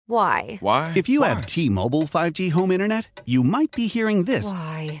Why? Why? If you have T-Mobile 5G home internet, you might be hearing this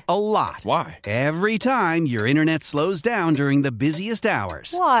Why? a lot. Why? Every time your internet slows down during the busiest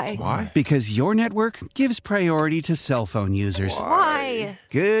hours. Why? Why? Because your network gives priority to cell phone users. Why?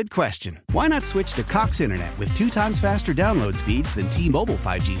 Good question. Why not switch to Cox Internet with 2 times faster download speeds than T-Mobile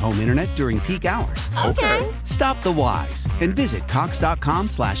 5G home internet during peak hours? Okay. Stop the whys and visit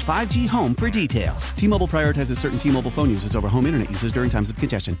cox.com/5G home for details. T-Mobile prioritizes certain T-Mobile phone users over home internet users during times of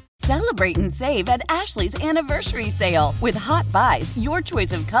congestion. Celebrate and save at Ashley's Anniversary Sale. With Hot Buys, your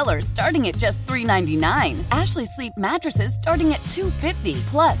choice of colors starting at just $3.99. Ashley Sleep mattresses starting at $2.50.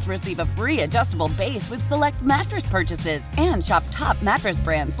 Plus, receive a free adjustable base with select mattress purchases. And shop top mattress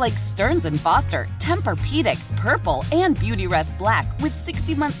brands like Stearns & Foster, Tempur-Pedic, Purple, and Beautyrest Black with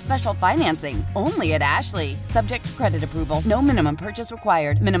 60-month special financing. Only at Ashley. Subject to credit approval. No minimum purchase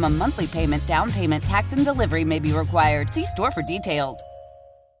required. Minimum monthly payment, down payment, tax, and delivery may be required. See store for details.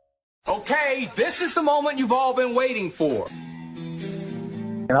 Okay, this is the moment you've all been waiting for.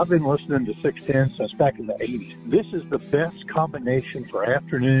 And I've been listening to 610 since back in the 80s. This is the best combination for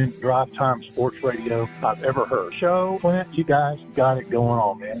afternoon drive time sports radio I've ever heard. Show, Clint, you guys got it going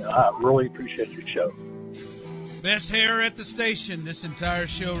on, man. I really appreciate your show. Best hair at the station, this entire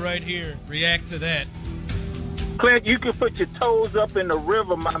show right here. React to that. Clint, you can put your toes up in the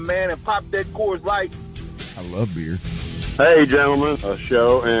river, my man, and pop that Coors Light. I love beer. Hey, gentlemen, a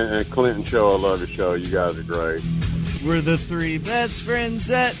show and Clinton show. I love the show. You guys are great. We're the 3 best friends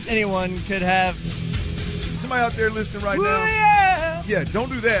that anyone could have. Somebody out there listening right Ooh, now? Yeah. Yeah, don't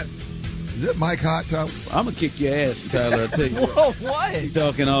do that. Is that Mike Hot, Tyler? I'm going to kick your ass, Tyler, I'll tell you. Whoa, what? You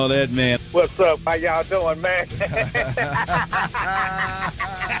talking all that, man. What's up? How y'all doing, man?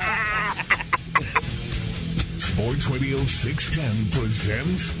 Sports Radio 610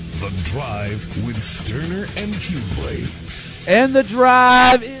 presents The Drive with Sterner and Hughley. And The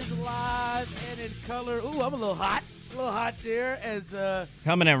Drive is live and in color. Ooh, I'm a little hot there. As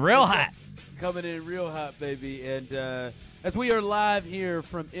Coming in real hot. Coming in real hot, baby. And as we are live here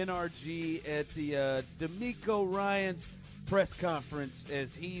from NRG at the D'Amico Ryans press conference,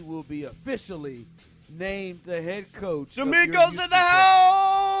 as he will be officially named the head coach. D'Amico's in the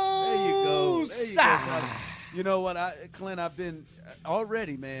house! There you go. You know what, Clint, I've been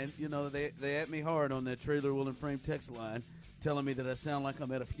already, man, you know, they at me hard on that trailer wheel and frame text line, telling me that I sound like I'm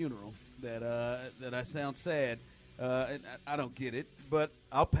at a funeral, that I sound sad. And I don't get it, but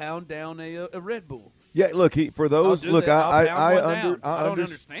I'll pound down a Red Bull. Yeah, look, for those, look, I don't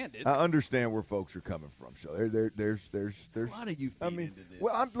understand it. I understand where folks are coming from. So there's. Why do you feed into this?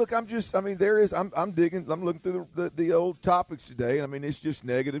 Well, I'm digging. I'm looking through the old topics today, and I mean, it's just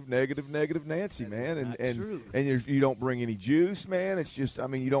negative, Nancy, man, and you don't bring any juice, man. It's just, I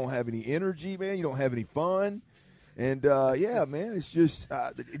mean, you don't have any energy, man. You don't have any fun. And yeah, man, it's just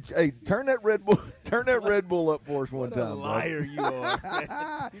hey, turn that Red Bull up for us one time. Liar you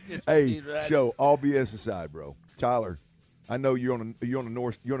are. Hey, show all BS aside, bro. Tyler, I know you're on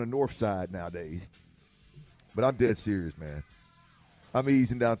the north side nowadays, but I'm dead serious, man. I'm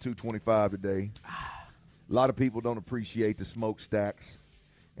easing down 225 today. A lot of people don't appreciate the smokestacks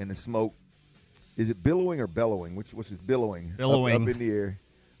and the smoke. Is it billowing or bellowing? What's this billowing? Billowing. Up in the air.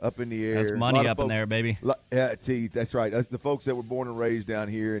 Up in the air. That's money up in there, baby. Yeah, that's right. That's the folks that were born and raised down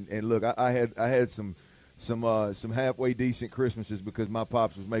here. And look, I had some halfway decent Christmases because my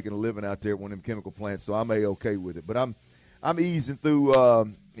pops was making a living out there at one of them chemical plants, so I'm A-okay with it. But I'm easing through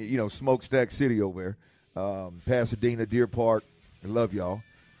Smokestack City over there, Pasadena, Deer Park. I love y'all.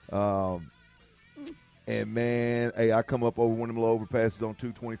 And man, hey, I come up over one of them little overpasses on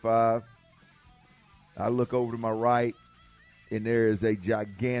 225. I look over to my right. And there is a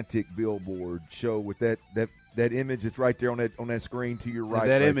gigantic billboard show with that image that's right there on that screen to your right.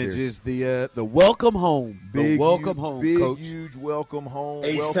 And that image is the welcome home. Big, welcome home, big, coach. Huge welcome home.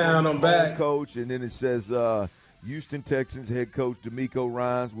 H-Town, I'm back, coach. And then it says Houston Texans head coach D'Amico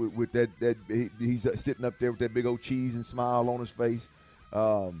Ryans with that he's sitting up there with that big old cheese and smile on his face.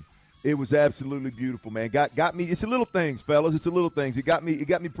 It was absolutely beautiful, man. Got me. It's the little things, fellas. It's the little things. It got me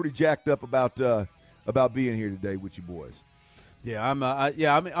pretty jacked up about being here today with you boys. Yeah,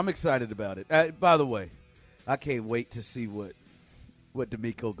 I'm excited about it. By the way, I can't wait to see what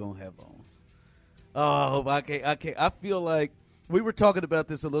D'Amico gonna have on. Oh, I can't. I feel like we were talking about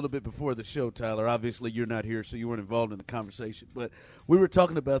this a little bit before the show, Tyler. Obviously, you're not here, so you weren't involved in the conversation. But we were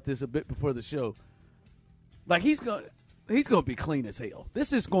talking about this a bit before the show. Like he's gonna be clean as hell.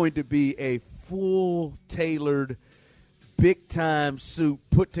 This is going to be a full tailored, big time suit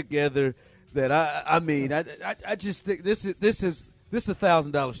put together. That I just think this is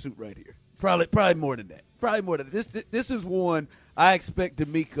 $1,000 suit right here. Probably more than that. This is one I expect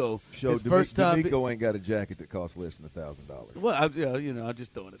D'Amico. His first time. D'Amico ain't got a jacket that costs less than $1,000. Well, I'm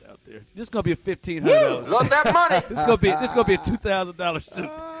just throwing it out there. This is gonna be a $1,500. Love that money. This is gonna be a $2,000 suit.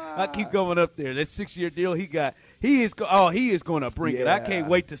 I keep going up there. That 6-year deal he got. He is going to bring it. I can't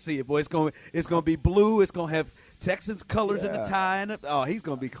wait to see it, boy. It's going to be blue. It's going to have Texans colors in the tie. He's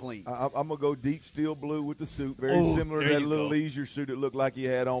going to be clean. I'm going to go deep steel blue with the suit, very similar to that little leisure suit it looked like he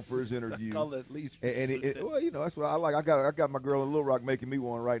had on for his interview. I call that leisure suit. Well, that's what I like. I got my girl in Little Rock making me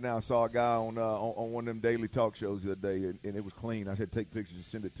one right now. I saw a guy on one of them daily talk shows the other day, and it was clean. I had to take pictures and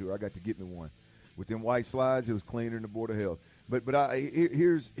send it to her. I got to get me one. With them white slides, it was cleaner than the Board of Health. But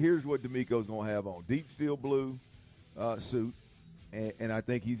here's what D'Amico's going to have on: deep steel blue suit, and I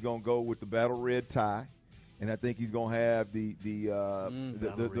think he's going to go with the battle red tie, and I think he's going to have the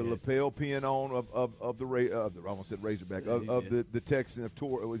lapel pin on of the I almost said Razorback of the Texan of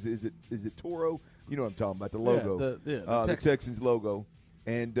Toro. Is it Toro? You know what I'm talking about, the logo, the Texans logo,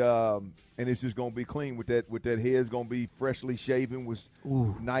 and it's just going to be clean with that head's going to be freshly shaven, was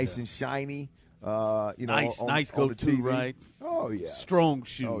nice and shiny. Nice go-to, right? Oh yeah, strong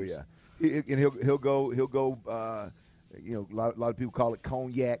shoes. Oh yeah, and he'll go. A lot of people call it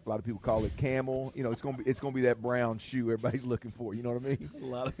cognac. A lot of people call it camel. It's gonna be that brown shoe everybody's looking for. You know what I mean? A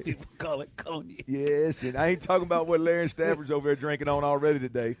lot of people call it cognac. Yes, and I ain't talking about what Larry Stafford's over there drinking on already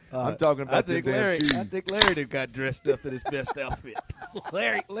today. I'm talking about the damn shoes. I think Larry got dressed up in his best outfit.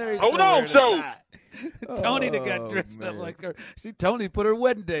 Larry's hold on, Joe. Tony got dressed up like her. See, Tony put her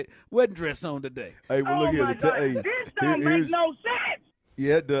wedding dress on today. Hey, well, look here. This don't make no sense.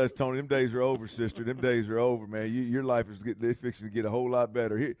 Yeah, it does, Tony. Them days are over, sister. Them days are over, man. Your life is fixing to get a whole lot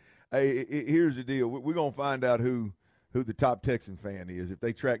better. Here's the deal. We're gonna find out who the top Texan fan is if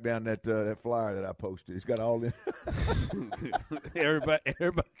they track down that flyer that I posted. It's got all in. everybody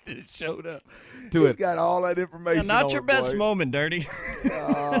that showed up to it. It's got all that information. Yeah, not your best moment, Dirty.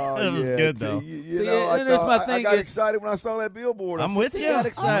 That was good though. Here's my thing. I got excited when I saw that billboard. I'm with you. I got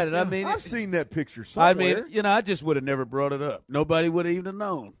excited. I mean, I've seen that picture somewhere. I just would have never brought it up. Nobody would have even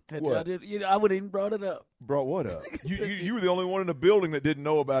known. What? I would have even brought it up. Brought what up? You were the only one in the building that didn't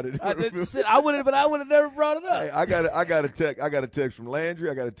know about it. I would have never brought it up. Hey, I got a text from Landry.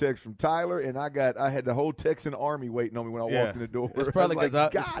 I got a text from Tyler, and I had the whole Texan army waiting on me when I walked in the door. It's probably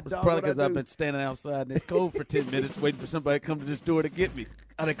because I've been standing outside in this cold for 10 minutes waiting for somebody to come to this door to get me.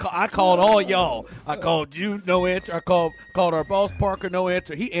 I called all y'all. I called you, no answer. I called our boss Parker, no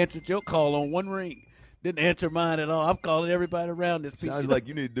answer. He answered your call on one ring. Didn't answer mine at all. I'm calling everybody around this piece. Sounds like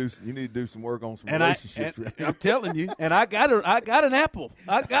you need to do some work on some relationships. I'm telling you, and I got an apple.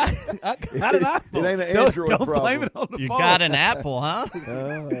 I got an apple. It ain't an Android don't problem. Blame it on the you phone. got an apple, huh?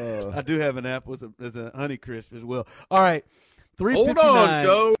 I do have an apple. It's a Honeycrisp as well. All right, 3:59. Hold on,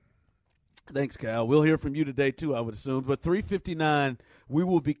 Joe. Thanks, Kyle. We'll hear from you today too, I would assume. But 3:59, we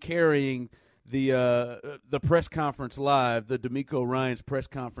will be carrying the press conference live, the D'Amico Ryans press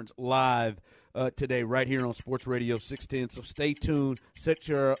conference live today right here on Sports Radio 610. So stay tuned. Set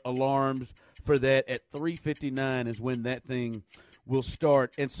your alarms for that. At 3:59 is when that thing will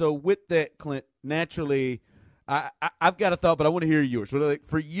start. And so with that, Clint, naturally, I've got a thought, but I want to hear yours. So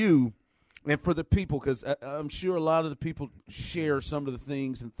for you and for the people, because I'm sure a lot of the people share some of the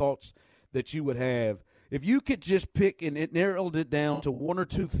things and thoughts that you would have. If you could just pick and it narrowed it down to one or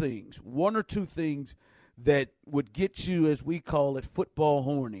two things that would get you, as we call it, football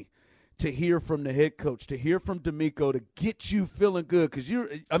horny, to hear from the head coach, to hear from D'Amico, to get you feeling good. Because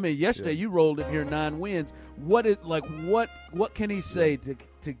yesterday you rolled in here 9 wins. What can he say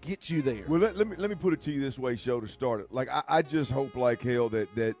to get you there? Well, let me put it to you this way, Show, to start it. Like I just hope like hell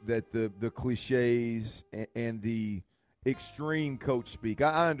that the cliches and the extreme coach speak.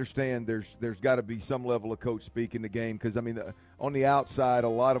 I understand there's got to be some level of coach speak in the game because, on the outside, a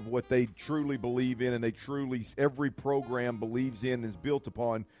lot of what they truly believe in and every program believes in is built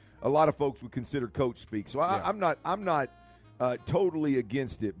upon, a lot of folks would consider coach speak. So I'm not totally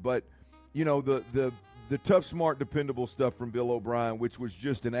against it, but, the tough, smart, dependable stuff from Bill O'Brien, which was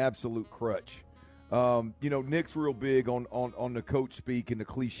just an absolute crutch. Nick's real big on the coach speak and the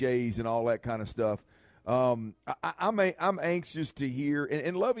cliches and all that kind of stuff. I'm anxious to hear,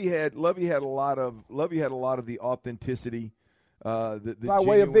 and Lovey had a lot of the authenticity, the by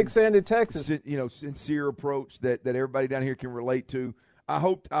way of Big Sandy, Texas, sincere approach that everybody down here can relate to. I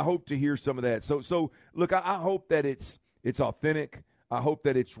hope to hear some of that. So look, I hope that it's authentic. I hope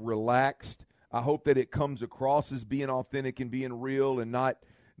that it's relaxed. I hope that it comes across as being authentic and being real and not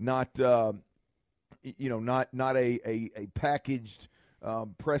a packaged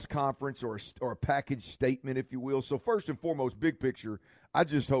press conference or a packaged statement, if you will. So first and foremost, big picture, I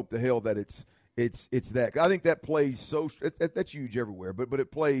just hope the hell that it's it's that. I think that plays that's huge everywhere, but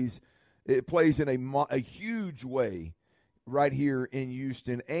it plays in a huge way right here in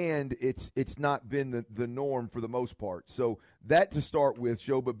Houston, and it's not been the norm for the most part. So that to start with,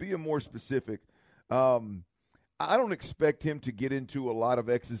 Joe, but being more specific, I don't expect him to get into a lot of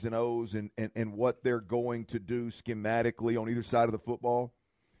X's and O's and what they're going to do schematically on either side of the football,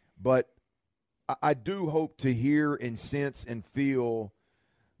 but I do hope to hear and sense and feel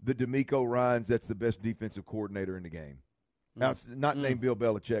the DeMeco Ryans that's the best defensive coordinator in the game. Now, it's not named Bill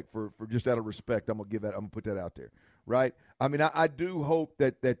Belichick for just out of respect. I'm gonna put that out there, right? I mean, I do hope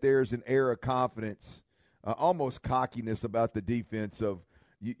that there's an air of confidence, almost cockiness about the defense of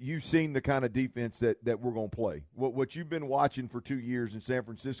you've seen the kind of defense that we're gonna play. What you've been watching for 2 years in San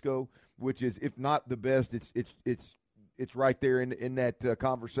Francisco, which is if not the best, it's right there in that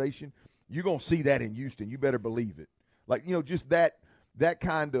conversation. You're gonna see that in Houston. You better believe it. Like just that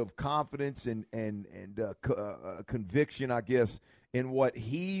kind of confidence and conviction, I guess, in what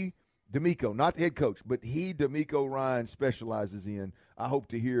DeMeco, not the head coach, but DeMeco Ryan specializes in. I hope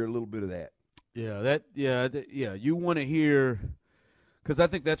to hear a little bit of that. Yeah, you want to hear, because I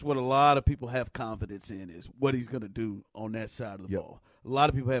think that's what a lot of people have confidence in is what he's going to do on that side of the ball. A lot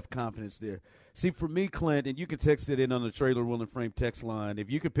of people have confidence there. See, for me, Clint, and you can text it in on the Trailer Wheel and Frame text line, if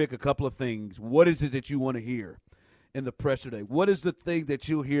you could pick a couple of things, what is it that you want to hear in the presser day? What is the thing that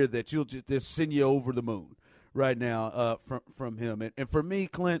you'll hear that you'll just send you over the moon right now from him? And for me,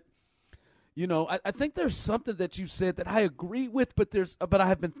 Clint, I think there's something that you said that I agree with, but I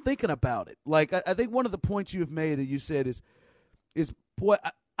have been thinking about it. Like I think one of the points you have made that you said is boy,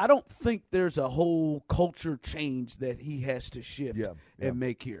 I don't think there's a whole culture change that he has to shift and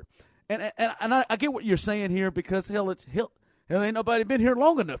make here. And I get what you're saying here because hell ain't nobody been here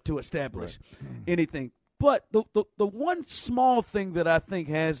long enough to establish anything. But the one small thing that I think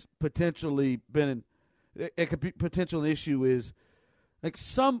has potentially been a potential issue is like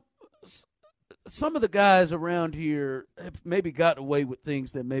some of the guys around here have maybe gotten away with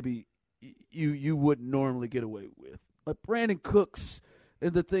things that maybe you wouldn't normally get away with. Like Brandon Cooks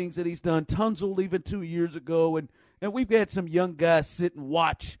and the things that he's done. Tunzel even 2 years ago. And we've had some young guys sit and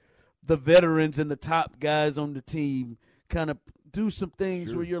watch the veterans and the top guys on the team kind of do some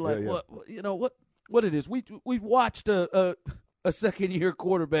things where you're like, what it is. We've watched a second-year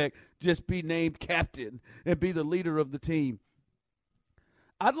quarterback just be named captain and be the leader of the team.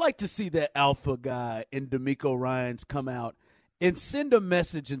 I'd like to see that alpha guy in DeMeco Ryans come out and send a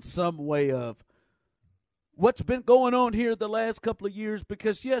message in some way of what's been going on here the last couple of years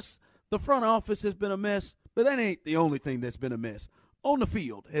because, yes, the front office has been a mess, but that ain't the only thing that's been a mess. On the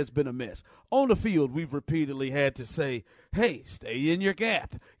field has been a mess. On the field, we've repeatedly had to say, hey, stay in your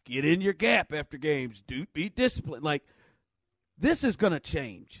gap. Get in your gap after games. Be disciplined. Like, this is going to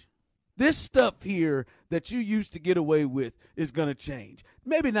change. This stuff here that you used to get away with is going to change.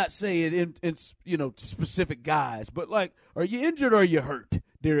 Maybe not say it in specific guys, but like, are you injured or are you hurt?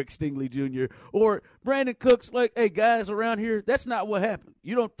 Derek Stingley Jr. or Brandon Cooks, like, hey, guys around here, that's not what happened.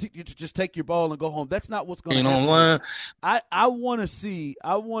 You don't you just take your ball and go home. That's not what's going to happen. I want to see.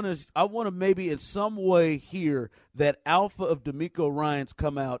 I want to maybe in some way hear that alpha of DeMeco Ryans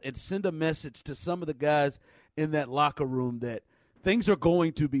come out and send a message to some of the guys in that locker room that things are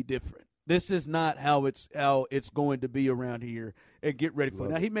going to be different. This is not how it's going to be around here, and get ready for it.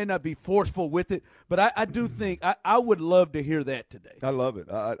 Now, he may not be forceful with it, but I do think I would love to hear that today. I love it.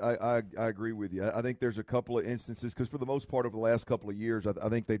 I agree with you. I think there's a couple of instances because for the most part over the last couple of years, I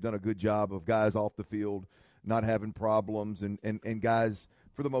think they've done a good job of guys off the field not having problems and guys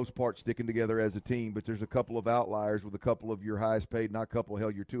for the most part sticking together as a team. But there's a couple of outliers with a couple of your highest paid, not a couple,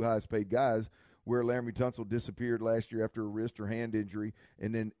 hell, your two highest paid guys where Laremy Tunsil disappeared last year after a wrist or hand injury,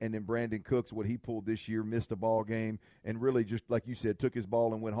 and then Brandon Cooks, what he pulled this year, missed a ball game, and really just, like you said, took his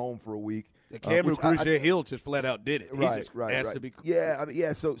ball and went home for a week. Cameron Crucier-Hill just flat out did it. Right. To be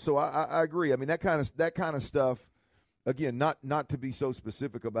So I agree. I mean, that kind of stuff, again, not to be so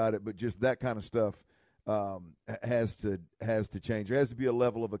specific about it, but just that kind of stuff has to change. There has to be a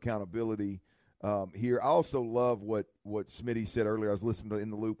level of accountability here. I also love what Smitty said earlier. I was listening to In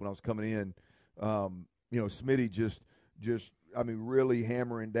the Loop when I was coming in. Smitty just really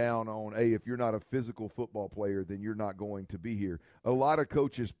hammering down on, hey, if you're not a physical football player, then you're not going to be here. A lot of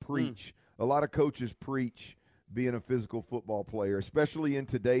coaches preach being a physical football player, especially in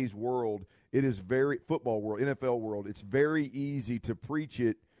today's world. It is football world, NFL world. It's very easy to preach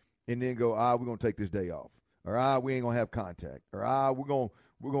it and then go, we're going to take this day off, or we ain't going to have contact, or we're going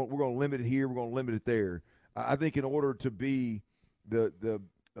to limit it here, we're going to limit it there. I think in order to be the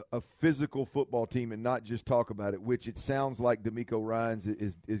a physical football team and not just talk about it, which it sounds like DeMeco Ryans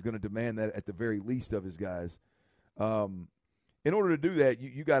is going to demand that at the very least of his guys. In order to do that,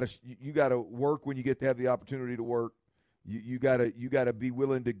 you got to work when you get to have the opportunity to work. You got to be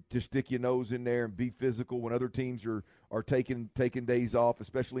willing to stick your nose in there and be physical when other teams are taking days off,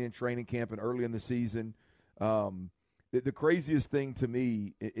 especially in training camp and early in the season. The craziest thing to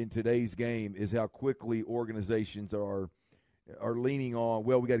me in today's game is how quickly organizations are leaning on,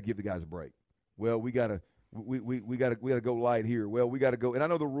 well, we got to give the guys a break. Well, we got to go light here. Well, we got to go. And I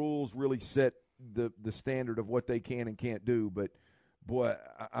know the rules really set the standard of what they can and can't do, but boy,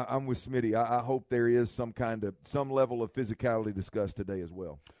 I'm with Smitty. I hope there is some level of physicality discussed today as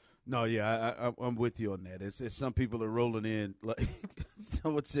well. No, yeah, I'm with you on that. It's some people are rolling in like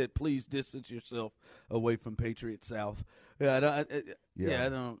someone said, please distance yourself away from Patriot South. I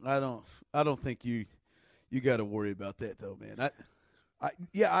don't think you got to worry about that though, man. I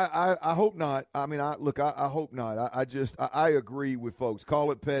hope not. I mean, I hope not. I agree with folks.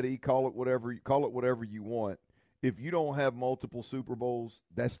 Call it petty, call it whatever you want. If you don't have multiple Super Bowls,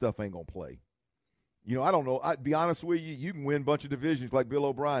 that stuff ain't gonna play. You know, I don't know. I'd be honest with you. You can win a bunch of divisions like Bill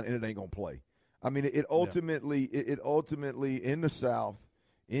O'Brien, and it ain't gonna play. I mean, it ultimately in the South,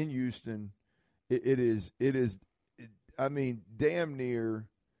 in Houston, it is. I mean, damn near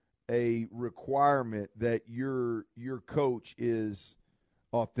a requirement that your coach is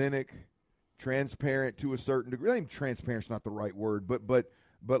authentic, transparent to a certain degree. I think transparent's not the right word, but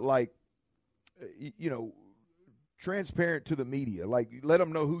like, you know, transparent to the media. Like, let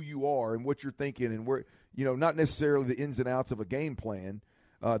them know who you are and what you're thinking and where, you know, not necessarily the ins and outs of a game plan,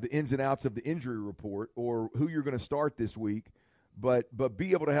 the ins and outs of the injury report or who you're going to start this week, but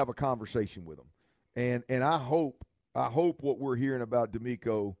be able to have a conversation with them. And I hope what we're hearing about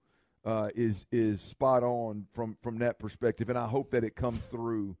DeMeco is spot on from that perspective, and I hope that it comes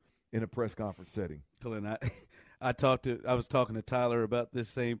through in a press conference setting. Clint, I was talking to Tyler about this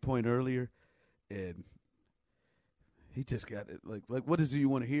same point earlier, and he just got it. Like, what is it you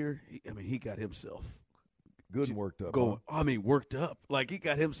want to hear? He got himself good and worked up. Going, huh? Worked up. Like, he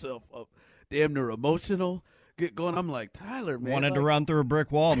got himself up, damn near emotional. Get going. I'm like, Tyler, man. Wanted to run through a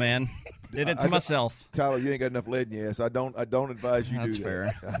brick wall, man. Did it to myself. Tyler, you ain't got enough lead in your ass. I don't advise you That's do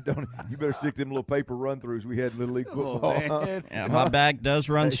fair. that. You better stick to them little paper run-through we had in Little League football. Man. Yeah, my back does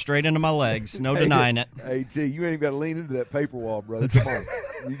run straight into my legs. No denying it. Hey, T, you ain't got to lean into that paper wall, brother. Come on.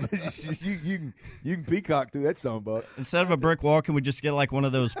 You can peacock through that son-buck. Instead of a brick wall, can we just get like one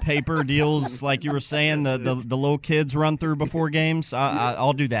of those paper deals like you were saying the little kids run through before games?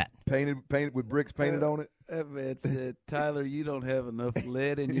 I'll do that. Painted with bricks painted on it? That man said, Tyler, you don't have enough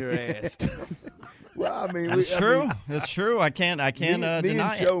lead in your ass. Well, I mean, it's true. It's true. I can't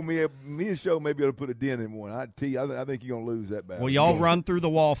deny it. Me and Show may be able to put a dent in one. I think you're gonna lose that battle. Will y'all run through the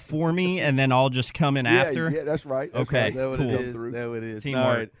wall for me, and then I'll just come in after? Yeah, that's right. Okay, right. That cool. That what it is. Teamwork.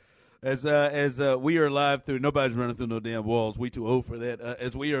 All right. As we are live through, nobody's running through no damn walls. We too old for that.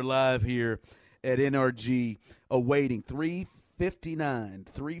 As we are live here at NRG, awaiting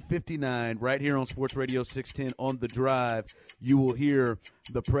 3:59 right here on Sports Radio 610 on The Drive. You will hear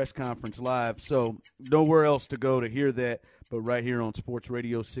the press conference live. So nowhere else to go to hear that but right here on Sports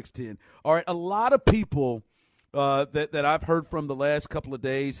Radio 610. All right, a lot of people that I've heard from the last couple of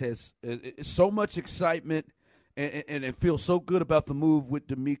days has so much excitement and it feels so good about the move with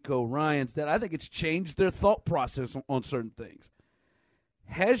DeMeco Ryans that I think it's changed their thought process on certain things.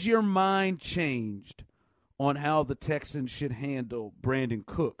 Has your mind changed on how the Texans should handle Brandon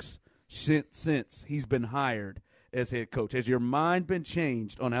Cooks since he's been hired as head coach? Has your mind been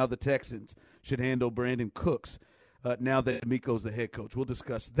changed on how the Texans should handle Brandon Cooks now that DeMeco's the head coach? We'll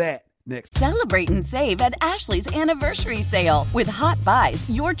discuss that next. Celebrate and save at Ashley's Anniversary Sale. With Hot Buys,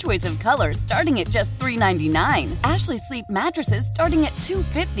 your choice of colors starting at just $3.99. Ashley Sleep mattresses starting at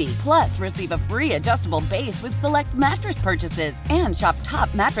 $2.50. Plus, receive a free adjustable base with select mattress purchases. And shop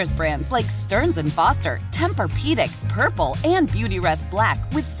top mattress brands like Stearns & Foster, Tempur-Pedic, Purple, and Beautyrest Black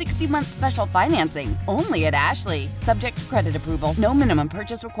with 60-month special financing. Only at Ashley. Subject to credit approval. No minimum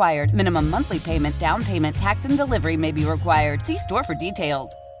purchase required. Minimum monthly payment, down payment, tax, and delivery may be required. See store for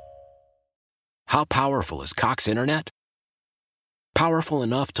details. How powerful is Cox Internet? Powerful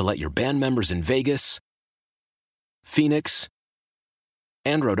enough to let your band members in Vegas, Phoenix,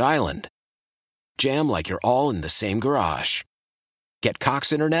 and Rhode Island jam like you're all in the same garage. Get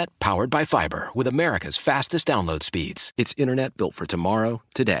Cox Internet powered by fiber with America's fastest download speeds. It's internet built for tomorrow,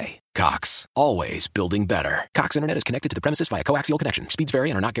 today. Cox, always building better. Cox Internet is connected to the premises via coaxial connection. Speeds vary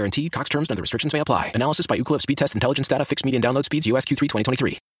and are not guaranteed. Cox terms and other restrictions may apply. Analysis by Ookla Speed Test Intelligence Data. Fixed median download speeds. US Q3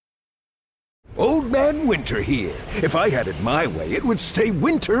 2023. Old Man Winter here. If I had it my way, it would stay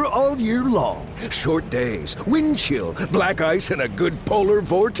winter all year long. Short days, wind chill, black ice, and a good polar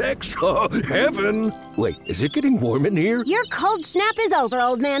vortex. Oh, heaven. Wait, is it getting warm in here? Your cold snap is over,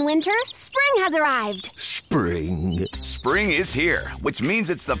 Old Man Winter. Spring has arrived. Spring. Spring is here, which means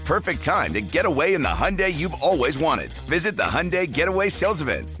it's the perfect time to get away in the Hyundai you've always wanted. Visit the Hyundai Getaway Sales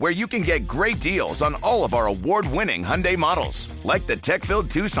Event, where you can get great deals on all of our award-winning Hyundai models, like the tech-filled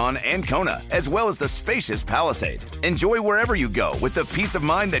Tucson and Kona, as well as the spacious Palisade. Enjoy wherever you go with the peace of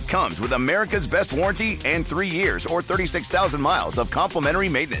mind that comes with America's best warranty and 3 years or 36,000 miles of complimentary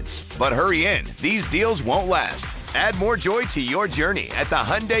maintenance. But hurry in, these deals won't last. Add more joy to your journey at the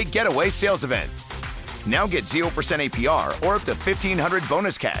Hyundai Getaway Sales Event. Now get 0% APR or up to $1,500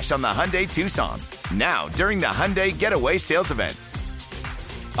 bonus cash on the Hyundai Tucson. Now, during the Hyundai Getaway Sales Event.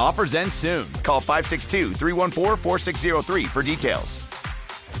 Offers end soon. Call 562-314-4603 for details.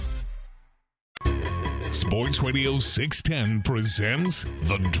 Sports Radio 610 presents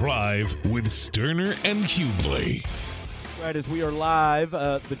The Drive with Sterner and Hughley. Right, as we are live,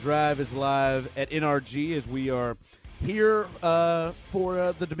 The Drive is live at NRG as we are here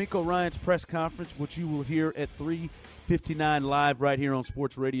for the D'Amico Ryans press conference, which you will hear at 3:59 live right here on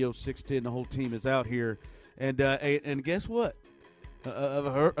Sports Radio 610. The whole team is out here. And guess what?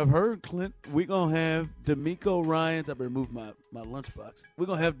 I've heard, Clint, we're going to have D'Amico Ryans. I better move my lunchbox. We're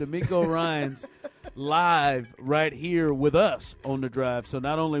going to have D'Amico Ryans live right here with us on The Drive. So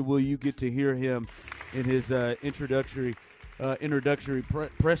not only will you get to hear him in his introductory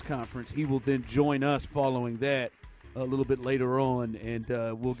press conference, he will then join us following that a little bit later on, and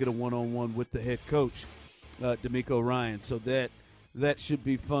we'll get a one-on-one with the head coach, D'Amico Ryans. So that should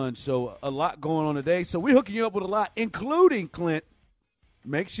be fun. So a lot going on today. So we're hooking you up with a lot, including, Clint,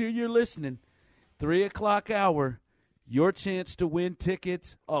 make sure you're listening. 3 o'clock hour, your chance to win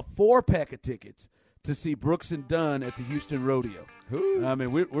tickets, a 4-pack of tickets to see Brooks and Dunn at the Houston Rodeo. I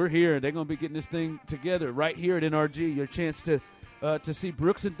mean, we're here, and they're going to be getting this thing together right here at NRG. Your chance to see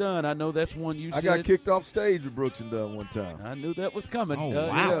Brooks and Dunn. I know that's one you said. I got kicked off stage with Brooks and Dunn one time. I knew that was coming. Oh,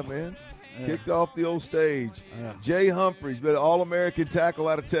 wow. Yeah, man. Kicked off the old stage. Jay Humphreys, but All-American tackle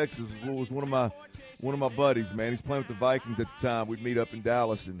out of Texas, was one of my buddies, man. He's playing with the Vikings at the time. We'd meet up in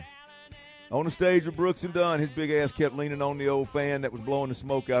Dallas, and on the stage with Brooks and Dunn, his big ass kept leaning on the old fan that was blowing the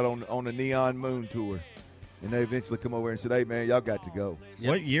smoke out on the Neon Moon tour. And they eventually come over and said, "Hey, man, y'all got to go."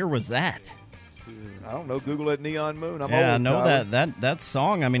 What year was that? I don't know. Google that Neon Moon. I'm yeah, old, I know that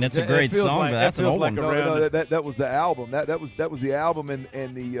song. I mean, it's a great song, but that's an old one. No, that was the album. That was the album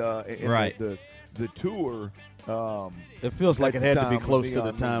and the right. the tour. It feels like it had to be close to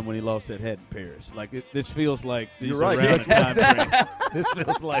the time when he lost that head in Paris. Like this feels like these around the time frame. This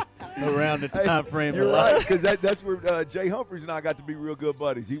feels like around the time frame. You're right, because that's where Jay Humphreys and I got to be real good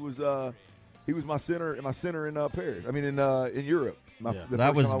buddies. He was my center in Paris. I mean in Europe.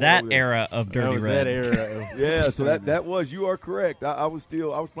 That was that era of Dirty Red. That era. Yeah, so that was. You are correct. I was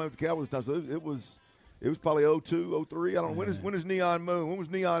playing with the Cowboys time, so it was probably 02, 03. I don't know. When is Neon Moon? When was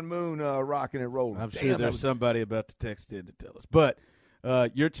Neon Moon rocking and rolling? I'm sure there's somebody about to text in to tell us. But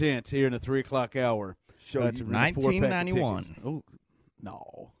your chance here in the 3 o'clock hour. Show you 1991. Oh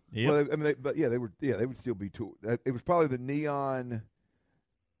no. Yep. Well, I mean, they would still be tour. It was probably the Neon.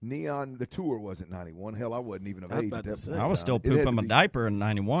 The tour wasn't 91. Hell, I wasn't even of age at that point. I was still pooping my diaper in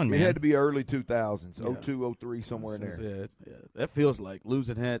 91, man. It had to be early 2000s, 02, 03, somewhere in there. Yeah. That feels like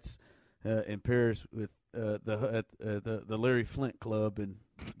losing hats in Paris with the Larry Flint Club and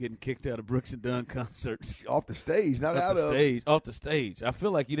getting kicked out of Brooks and Dunn concerts. Off the stage, not out of stage. Off the stage. I feel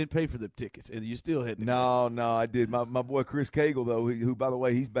like you didn't pay for the tickets, and you still had to No, I did. My boy Chris Cagle, though, who by the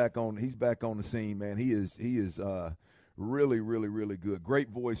way, he's back on the scene, man. He is really, really, really good. Great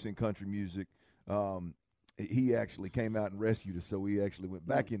voice in country music. He actually came out and rescued us, so we actually went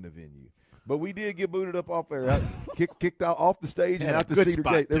back in the venue. But we did get booted up off there, kicked out off the stage and out the Cedar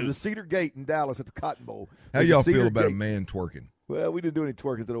Gate. There was a Cedar Gate in Dallas at the Cotton Bowl. How y'all feel about a man twerking? Well, we didn't do any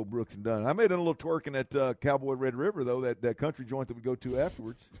twerking at that old Brooks and Dunn. I made a little twerking at Cowboy Red River, though, that country joint that we go to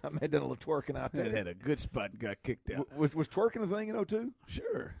afterwards. I made a little twerking out there. That had a good spot and got kicked out. Was twerking a thing in 02?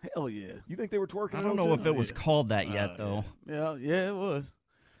 Sure. Hell yeah. You think they were twerking I don't know if it was called that yet, though. Yeah, it was.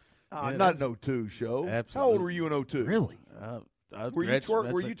 Not in 02, show. Absolutely. How old were you in 02? Really? Were you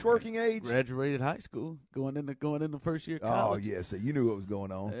twerking age? Graduated high school, going in the first year of college. Oh yeah, so you knew what was going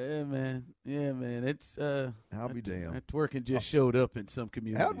on. Yeah, man. It's I'll be damned. That twerking just showed up in some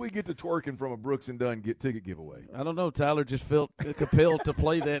communities. How did we get to twerking from a Brooks and Dunn ticket giveaway? I don't know. Tyler just felt compelled to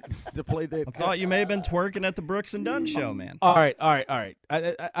play that. I thought you may have been twerking at the Brooks and Dunn show, man. All right.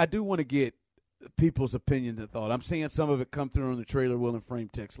 I do want to get people's opinions and thought. I'm seeing some of it come through on the Trailer Wheel and Frame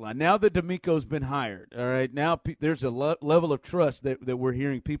text line. Now that DeMeco's been hired, all right, now there's a level of trust that we're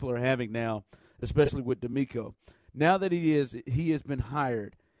hearing people are having now, especially with DeMeco. Now that he has been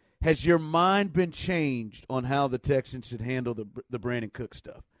hired, has your mind been changed on how the Texans should handle the Brandon Cook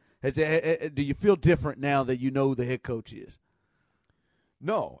stuff? Do you feel different now that you know who the head coach is?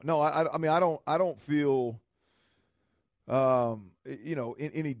 No. I mean, I don't feel,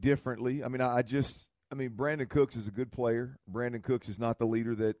 any differently. I mean, Brandon Cooks is a good player. Brandon Cooks is not the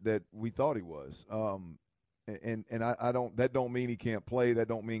leader that we thought he was. And I don't. That don't mean he can't play. That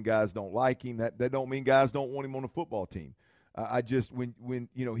don't mean guys don't like him. That don't mean guys don't want him on the football team. I just when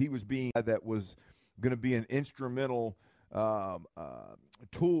he was being that was going to be an instrumental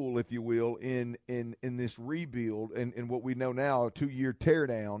tool, if you will, in this rebuild and what we know now, a 2-year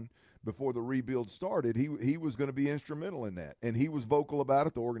teardown before the rebuild started. He was going to be instrumental in that, and he was vocal about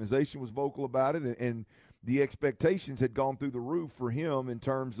it. The organization was vocal about it, and the expectations had gone through the roof for him in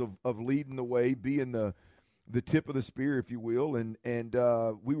terms of leading the way, being the tip of the spear, if you will, and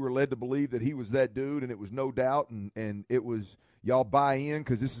we were led to believe that he was that dude, and it was no doubt, and it was y'all buy in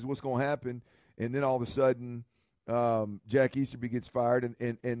because this is what's going to happen, and then all of a sudden Jack Easterby gets fired,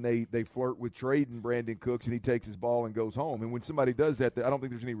 and they flirt with trading Brandon Cooks, and he takes his ball and goes home. And when somebody does that, I don't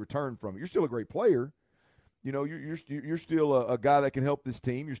think there's any return from it. You're still a great player, you're still a guy that can help this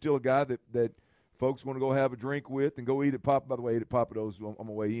team. You're still a guy that folks want to go have a drink with and go eat at By the way, eat at Papado's on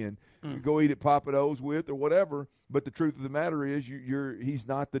my way in. You go eat at Papado's with or whatever. But the truth of the matter is, he's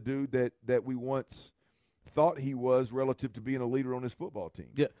not the dude that we once thought he was relative to being a leader on this football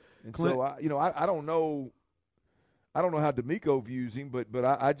team. Yeah, and Clint, so I don't know. I don't know how DeMeco views him, but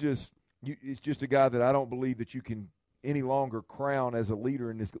it's just a guy that I don't believe that you can any longer crown as a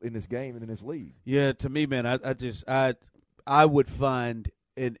leader in this game and in this league. Yeah, to me, man, I would find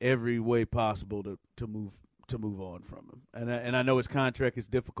in every way possible to move on from him. And I know his contract is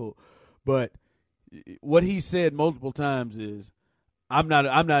difficult, but what he said multiple times is, I'm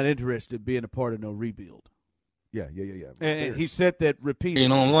not interested in being a part of no rebuild. Yeah. And he said that repeatedly.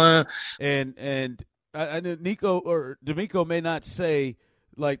 Being online. And I know Nico or DeMeco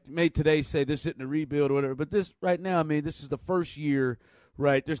may today say this isn't a rebuild or whatever, but this right now, I mean, this is the first year,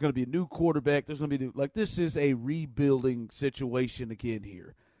 right? There's going to be a new quarterback. There's going to be this is a rebuilding situation again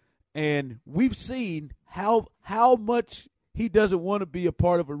here, and we've seen how much he doesn't want to be a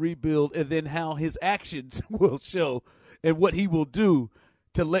part of a rebuild, and then how his actions will show and what he will do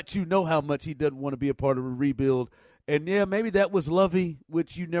to let you know how much he doesn't want to be a part of a rebuild. And yeah, maybe that was Lovey,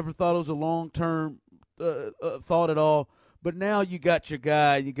 which you never thought was a long-term thought at all. But now you got your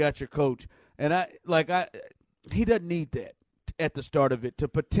guy, you got your coach, and he doesn't need that at the start of it to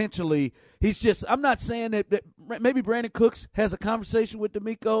potentially. I'm not saying that maybe Brandon Cooks has a conversation with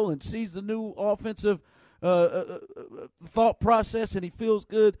DeMeco and sees the new offensive thought process and he feels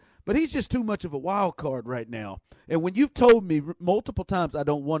good, but he's just too much of a wild card right now. And when you've told me multiple times I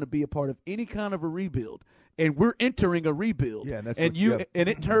don't want to be a part of any kind of a rebuild, and we're entering a rebuild, yeah, and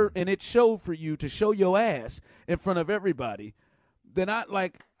it showed for you to show your ass in front of everybody, then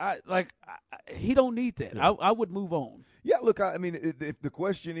he don't need that. Yeah. I would move on. Yeah, look, I mean, if the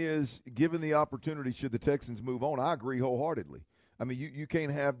question is, given the opportunity, should the Texans move on, I agree wholeheartedly. I mean, you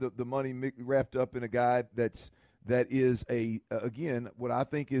can't have the money wrapped up in a guy that is again, what I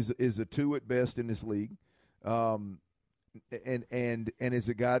think is a 2 at best in this league, and is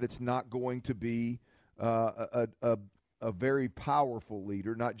a guy that's not going to be a very powerful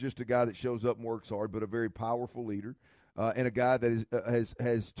leader, not just a guy that shows up and works hard, but a very powerful leader, and a guy that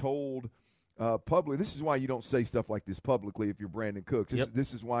has told publicly. This is why you don't say stuff like this publicly if you're Brandon Cooks.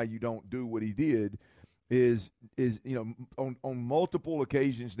 This is why you don't do what he did. Is on multiple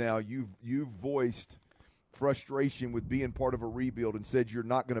occasions now you've voiced frustration with being part of a rebuild and said you're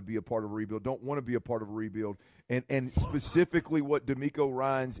not going to be a part of a rebuild, don't want to be a part of a rebuild, and specifically what DeMeco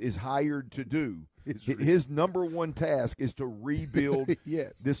Ryans is hired to do. His number one task is to rebuild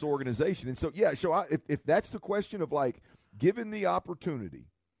this organization. And so if that's the question of given the opportunity,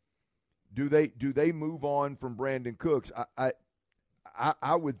 do they move on from Brandon Cooks?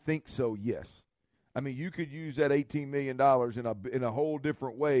 I would think so. Yes. I mean, you could use that $18 million in a whole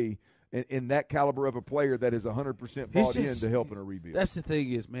different way in that caliber of a player that is 100% bought in to help in a rebuild. That's the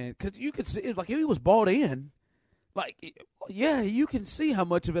thing is, man, because you could see it's if he was bought in, you can see how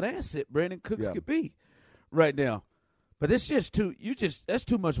much of an asset Brandon Cooks could be right now. But it's just that's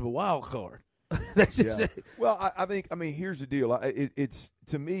too much of a wild card. That's just Well, I think here's the deal. It's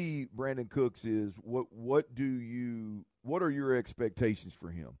to me, Brandon Cooks is what are your expectations for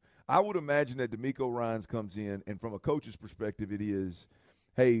him? I would imagine that DeMeco Ryans comes in, and from a coach's perspective, it is,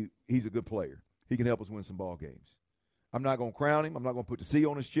 hey, he's a good player. he can help us win some ball games. I'm not going to crown him. I'm not going to put the C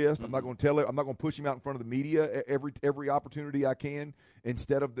on his chest. I'm not going to tell him. I'm not going to push him out in front of the media every opportunity I can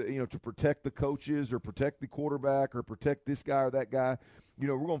instead of to protect the coaches or protect the quarterback or protect this guy or that guy.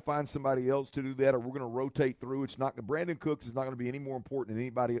 We're going to find somebody else to do that, or we're going to rotate through. Brandon Cooks is not going to be any more important than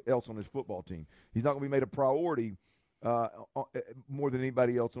anybody else on this football team. He's not going to be made a priority more than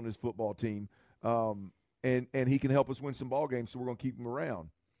anybody else on this football team, and he can help us win some ball games. So we're going to keep him around.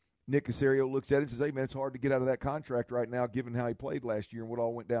 Nick Caserio looks at it and says, hey, man, it's hard to get out of that contract right now given how he played last year and what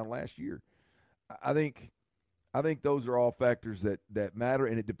all went down last year. I think those are all factors that matter,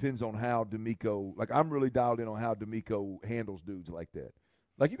 and it depends on how DeMeco – like I'm really dialed in on how DeMeco handles dudes like that.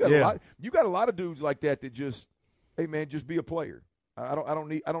 Like you got a lot of dudes like that just, hey, man, just be a player. I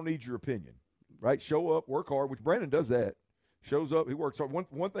don't need your opinion, right? Show up, work hard, which Brandon does that. Shows up, he works hard.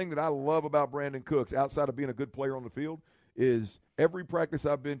 One thing that I love about Brandon Cooks, outside of being a good player on the field, is every practice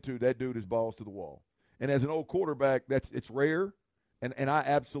I've been to, that dude is balls to the wall. And as an old quarterback, it's rare, and I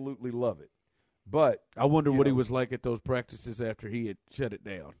absolutely love it. But I wonder what he was like at those practices after he had shut it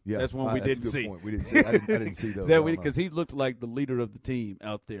down. Yeah, that's one we didn't see. Point. We didn't see. I didn't see those. Because he looked like the leader of the team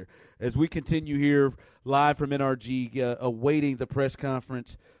out there. As we continue here live from NRG, awaiting the press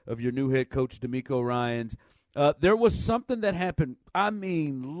conference of your new head coach, DeMeco Ryans. There was something that happened,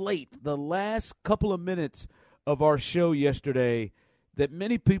 late, the last couple of minutes of our show yesterday that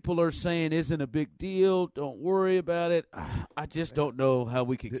many people are saying isn't a big deal. Don't worry about it. I just don't know how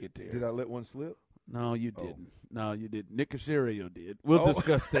we could get there. Did I let one slip? No, you didn't. No, you didn't. Nick Caserio did. We'll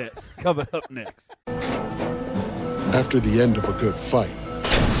discuss that coming up next. After the end of a good fight,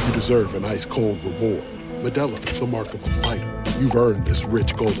 you deserve an ice-cold reward. Modelo, the mark of a fighter. You've earned this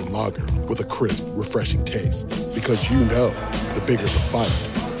rich golden lager with a crisp, refreshing taste. Because you know, the bigger the fight,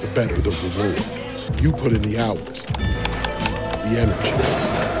 the better the reward. You put in the hours, the energy,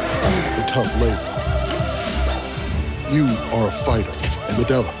 the tough labor. You are a fighter, and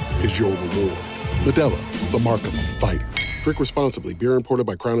Modelo is your reward. Modelo, the mark of a fighter. Drink responsibly. Beer imported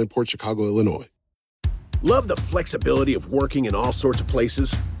by Crown Imports, Chicago, Illinois. Love the flexibility of working in all sorts of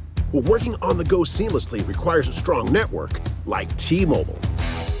places? Well, working on the go seamlessly requires a strong network like T-Mobile.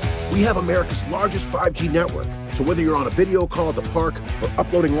 We have America's largest 5G network, so whether you're on a video call at the park or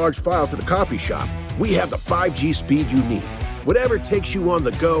uploading large files at the coffee shop, we have the 5G speed you need. Whatever takes you on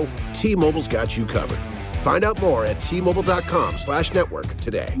the go, T-Mobile's got you covered. Find out more at T-Mobile.com/network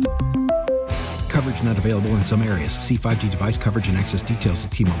today. Coverage not available in some areas. See 5G device coverage and access details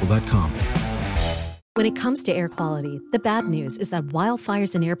at T-Mobile.com. When it comes to air quality, the bad news is that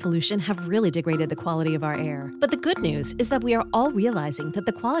wildfires and air pollution have really degraded the quality of our air. But the good news is that we are all realizing that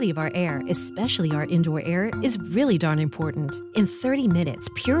the quality of our air, especially our indoor air, is really darn important. In 30 minutes,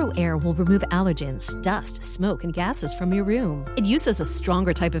 Puro Air will remove allergens, dust, smoke, and gases from your room. It uses a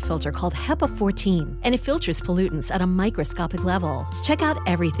stronger type of filter called HEPA 14, and it filters pollutants at a microscopic level. Check out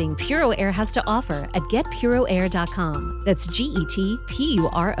everything Puro Air has to offer at getpuroair.com. That's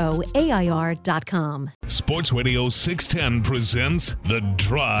GETPUROAIR.com. Sports Radio 610 presents The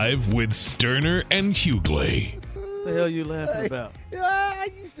Drive with Sterner and Hughley. What the hell are you laughing about? Yeah,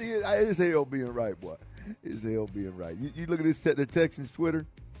 you see it. It's hell being right, boy. It's hell being right. You look at this, the Texans Twitter.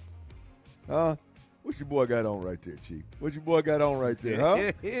 What's your boy got on right there, Chief? What your boy got on right there, huh?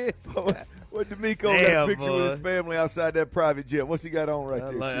 What DeMeco got a picture with his family outside that private jet. What's he got on right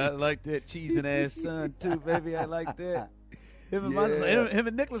there? I like that cheesing ass son too, baby. I like that. Him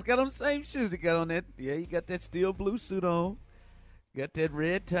and Nicholas got on the same shoes. He got on that. Yeah, he got that steel blue suit on. Got that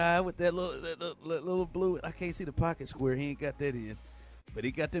red tie with that little blue. I can't see the pocket square. He ain't got that in. But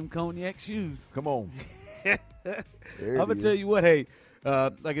he got them cognac shoes. Come on. I'm going to tell you what, hey,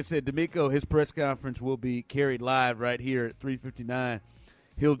 like I said, DeMeco, his press conference will be carried live right here at 3:59.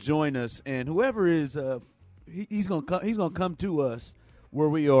 He'll join us. And whoever is, he's going to come to us where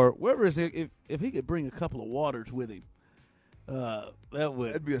we are. Wherever is it, if he could bring a couple of waters with him.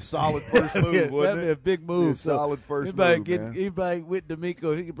 That'd be a solid first move, wouldn't that'd be a big move. Solid first move, anybody with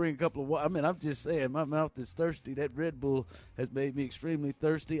DeMeco, he could bring a couple of water. I mean, I'm just saying, my mouth is thirsty. That Red Bull has made me extremely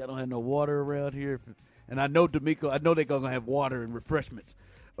thirsty. I don't have no water around here. And I know DeMeco, I know they're going to have water and refreshments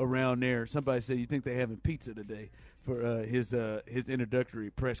around there. Somebody said, you think they're having pizza today for his introductory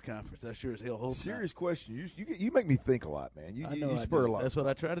press conference. I sure as hell hope Serious question. You make me think a lot, man. You spur a lot. That's what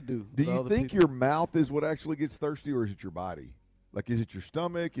I try to do. Do you think your mouth is what actually gets thirsty, or is it your body? Like, is it your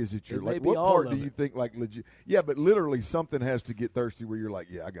stomach? Is it your, like, what part do you think, like, legit? Yeah, but literally something has to get thirsty where you're like,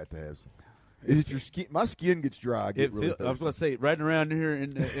 yeah, I got to have some. Is it your skin? My skin gets dry. I get really thirsty. I was going to say, right around here, in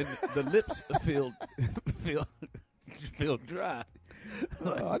the lips feel dry.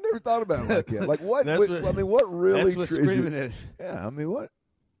 I never thought about it like that. Like, what? What really? That's what's screaming at it. Yeah, I mean, what?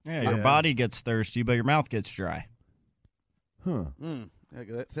 Yeah, your body gets thirsty, but your mouth gets dry. Huh.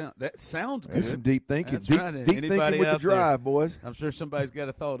 That sounds good. That's some deep thinking. That's Deep Anybody thinking with the drive, boys. I'm sure somebody's got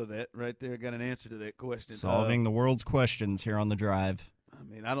a thought of that right there. Got an answer to that question. Solving the world's questions here on the drive. I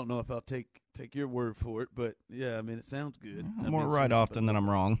mean, I don't know if I'll take your word for it, but yeah, I mean, it sounds good. I'm more right often than I'm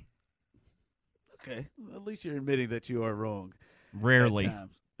wrong. Okay, well, at least you're admitting that you are wrong. Rarely. At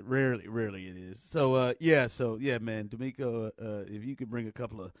times. Rarely it is. So, man, D'Amico, if you could bring a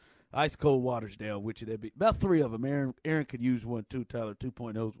couple of ice cold waters down with you, that'd be about 3 of them. Aaron could use one too. Tyler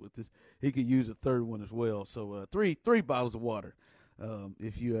 2.0s with this. He could use a third one as well. So, three bottles of water,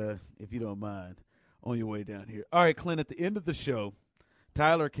 if you don't mind, on your way down here. All right, Clint. At the end of the show,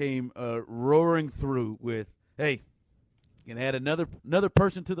 Tyler came roaring through with, "Hey, you can add another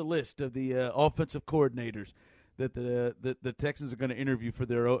person to the list of the offensive coordinators that the Texans are going to interview for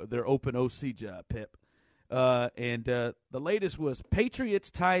their open OC job, Pep." And the latest was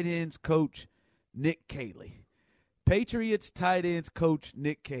Patriots tight ends coach Nick Caley. Patriots tight ends coach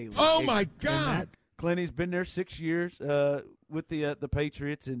Nick Caley. Oh, my God. Clinty's been there 6 years with the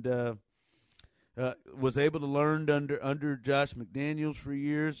Patriots and was able to learn under Josh McDaniels for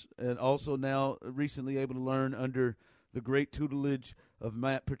years, and also now recently able to learn under the great tutelage of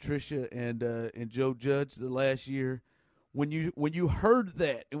Matt Patricia and Joe Judge the last year. When you heard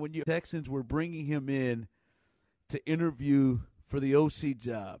that, and when the Texans were bringing him in to interview for the OC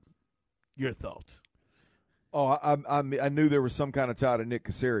job, your thoughts? Oh, I knew there was some kind of tie to Nick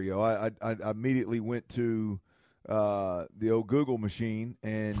Caserio. I immediately went to the old Google machine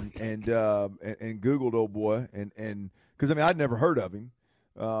and Googled old boy and because I'd never heard of him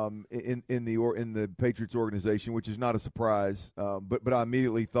in the Patriots organization, which is not a surprise. But I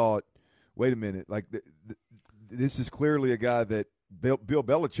immediately thought, wait a minute, like this is clearly a guy that Bill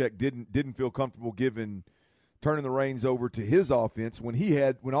Belichick didn't feel comfortable turning the reins over to his offense when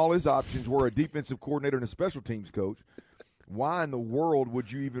all his options were a defensive coordinator and a special teams coach. Why in the world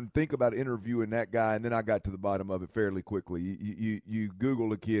would you even think about interviewing that guy? And then I got to the bottom of it fairly quickly. You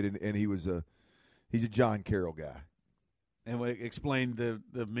Google a kid, and he's a John Carroll guy. And we explained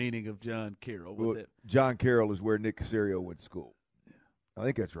the meaning of John Carroll. Well, John Carroll is where Nick Caserio went to school. Yeah. I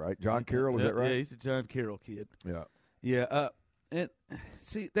think that's right. John Carroll, is that right? Yeah, he's a John Carroll kid. Yeah. Yeah. And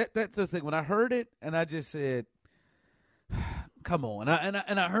see, that's the thing. When I heard it, and I just said, "Come on!"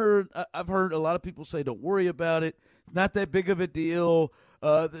 I've heard a lot of people say, "Don't worry about it. It's not that big of a deal."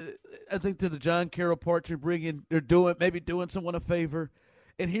 I think to the John Carroll part, they're maybe doing someone a favor.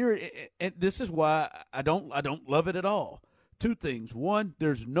 And this is why I don't love it at all. 2 things. One,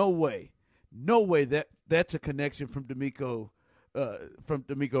 there's no way that's a connection from D'Amico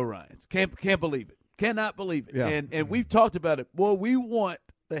Ryans. Can't believe it. Cannot believe it. Yeah. And we've talked about it. Boy, we want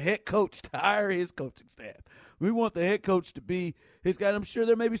the head coach to hire his coaching staff. We want the head coach to be his guy. I'm sure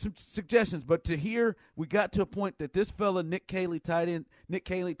there may be some suggestions, but to hear we got to a point that this fella Nick Caley, tight ends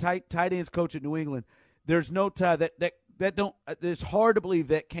coach at New England, there's no tie that don't. It's hard to believe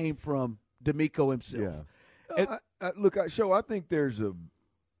that came from D'Amico himself. Yeah. I think there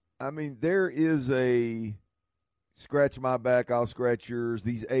is a scratch my back, I'll scratch yours.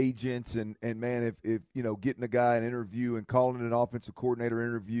 These agents and man, if getting a guy an interview and calling it an offensive coordinator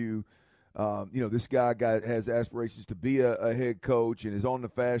interview, this guy has aspirations to be a head coach and is on the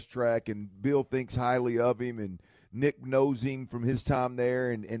fast track, and Bill thinks highly of him, and Nick knows him from his time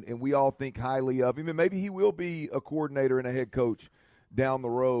there, and we all think highly of him, and maybe he will be a coordinator and a head coach down the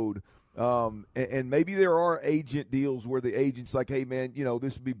road. And maybe there are agent deals where the agent's like, hey, man,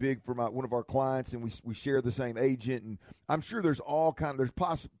 this would be big for one of our clients, and we share the same agent. And I'm sure there's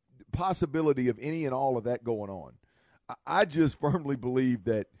possibility of any and all of that going on. I just firmly believe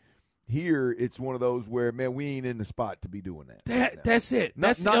that here it's one of those where, man, we ain't in the spot to be doing that. That's it.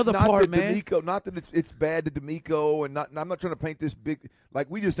 That's the other part, man. D'Amico, not that it's bad to D'Amico, and I'm not trying to paint this big –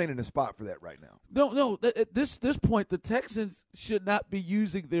 we just ain't in the spot for that right now. No. At this point, the Texans should not be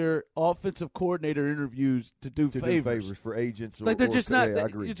using their offensive coordinator interviews to do favors for agents. They're just not. I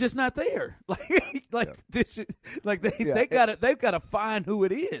agree. You're just not there. They've got to find who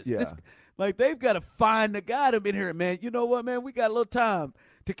it is. Yeah. They've got to find the guy to be here, man. You know what, man? We got a little time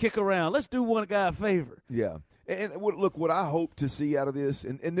to kick around. Let's do one guy a favor. Yeah. And look, what I hope to see out of this,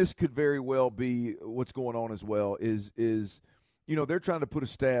 and this could very well be what's going on as well, is they're trying to put a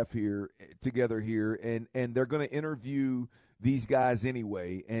staff together here, and they're going to interview these guys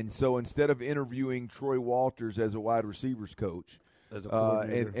anyway. And so instead of interviewing Troy Walters as a wide receivers coach, as a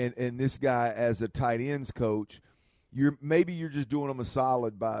coordinator, and this guy as a tight ends coach, you're just doing them a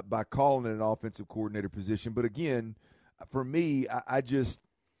solid by calling it an offensive coordinator position. But again, for me, I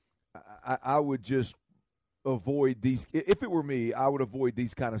would just avoid these. If it were me, I would avoid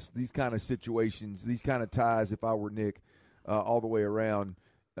these kind of situations, these kind of ties. If I were Nick, all the way around.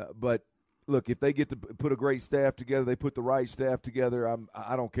 But look, if they get to put a great staff together, they put the right staff together.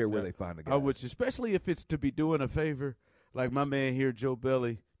 I don't care where they find the guys. Which, especially if it's to be doing a favor, like my man here, Joe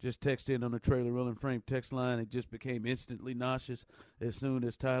Belly, just texted in on the Trailer Rolling Frame text line. It just became instantly nauseous as soon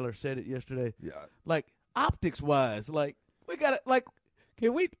as Tyler said it yesterday. Yeah, like optics wise, like we got to like.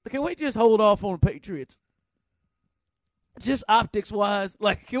 Can we just hold off on Patriots? Just optics wise,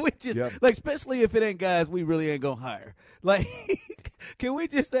 like can we just like, especially if it ain't guys we really ain't gonna hire, like can we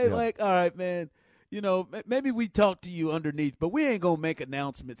just say like, all right, man, you know, maybe we talk to you underneath, but we ain't gonna make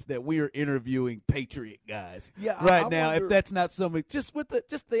announcements that we are interviewing Patriot guys right now. Wonder, if that's not something, just with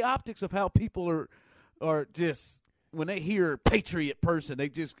the optics of how people are just when they hear Patriot person, they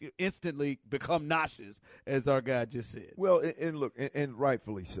just instantly become nauseous, as our guy just said. Well, and look, and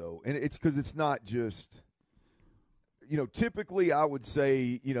rightfully so, and it's because it's not just. You know, typically I would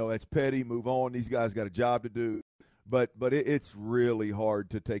say, you know, that's petty, move on. These guys got a job to do. But it's really hard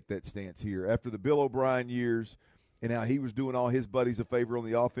to take that stance here. After the Bill O'Brien years and how he was doing all his buddies a favor on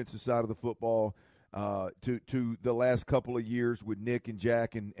the offensive side of the football, to the last couple of years with Nick and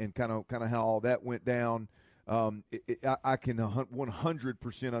Jack and kind of how all that went down, I can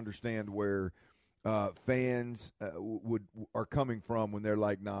 100% understand where fans are coming from when they're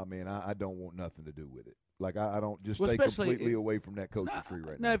like, nah, man, I don't want nothing to do with it. Like, I don't just stay completely away from that coaching tree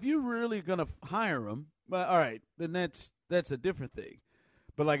right now. Now, if you're really going to hire him, well, all right, then that's a different thing.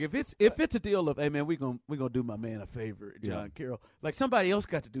 But, like, if it's a deal of, hey, man, we gonna do my man a favor, John Carroll, like, somebody else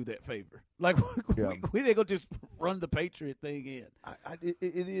got to do that favor. Like, we ain't going to just run the Patriot thing in.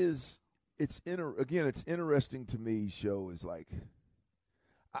 It's interesting to me, Show, is like,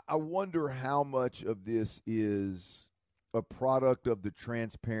 I wonder how much of this is a product of the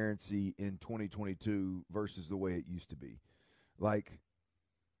transparency in 2022 versus the way it used to be. Like,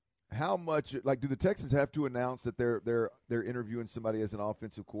 how much? Like, do the Texans have to announce that they're interviewing somebody as an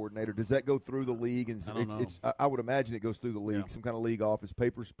offensive coordinator? Does that go through the league? And I don't know. I would imagine it goes through the league, some kind of league office,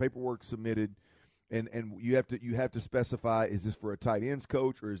 paperwork submitted, and you have to specify: is this for a tight ends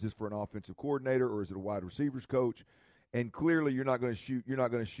coach, or is this for an offensive coordinator, or is it a wide receivers coach? And clearly, you're not going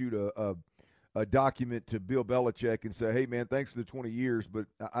to shoot a document to Bill Belichick and say, hey, man, thanks for the 20 years, but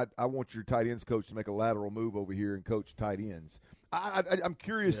I want your tight ends coach to make a lateral move over here and coach tight ends. I'm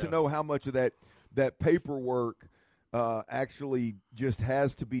curious to know how much of that paperwork actually just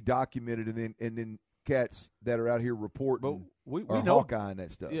has to be documented, and then cats that are out here reporting we are know Hawkeye and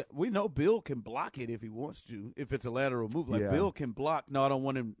that stuff. Yeah, we know Bill can block it if he wants to, if it's a lateral move. Like, Bill can block, no, I don't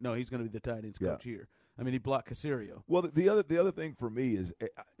want him, no, he's going to be the tight ends coach here. I mean, he blocked Caserio. Well, the other thing for me is,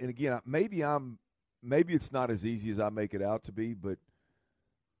 and again, maybe it's not as easy as I make it out to be, but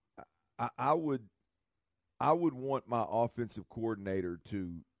I would want my offensive coordinator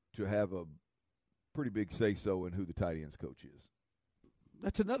to have a pretty big say so in who the tight ends coach is.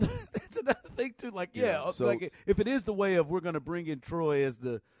 That's another thing too. Like, so, like if it is the way of we're going to bring in Troy as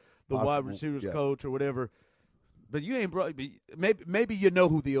the wide receivers coach or whatever. But you ain't brought. Maybe you know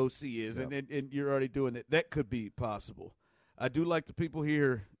who the OC is, and you're already doing it. That could be possible. I do like the people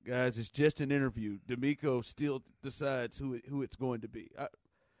here, guys. It's just an interview. D'Amico still decides who it's going to be.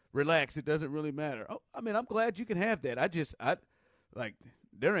 Relax. It doesn't really matter. Oh, I mean, I'm glad you can have that. I like.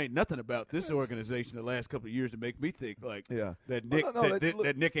 There ain't nothing about this organization the last couple of years to make me think like that Nick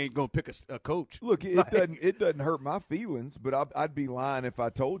that Nick ain't gonna pick a coach. Look, it doesn't hurt my feelings, but I'd be lying if I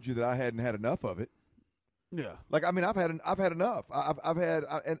told you that I hadn't had enough of it. Yeah, like, I mean, I've had enough. I've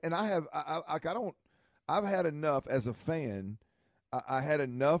had enough as a fan. I had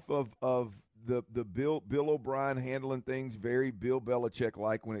enough of the Bill O'Brien handling things very Bill Belichick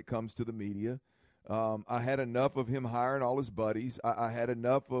like when it comes to the media. I had enough of him hiring all his buddies. I had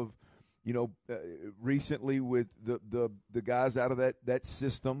enough of, recently with the guys out of that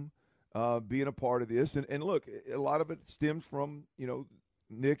system being a part of this. And look, a lot of it stems from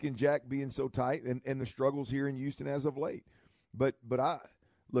Nick and Jack being so tight and the struggles here in Houston as of late. But I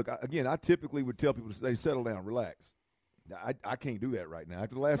typically would tell people to say, settle down, relax. I can't do that right now.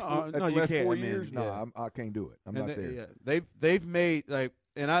 After the last 4 years, I can't do it. I'm not there. Yeah. They've made like,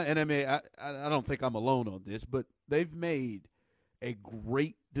 and I don't think I'm alone on this, but they've made a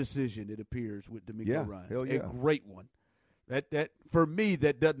great decision. It appears with D'Amico Ryans, a great one. That for me,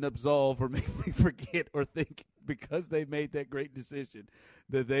 that doesn't absolve or make me forget or think because they made that great decision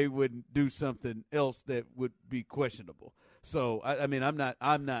that they wouldn't do something else that would be questionable. So I mean, I'm not.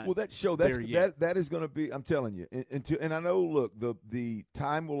 Well, that is going to be. I'm telling you, and I know. Look, the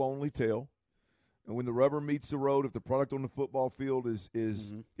time will only tell and when the rubber meets the road, if the product on the football field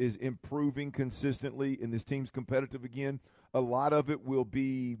is improving consistently and this team's competitive again, a lot of it will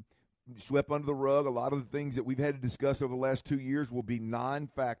be swept under the rug. A lot of the things that we've had to discuss over the last 2 years will be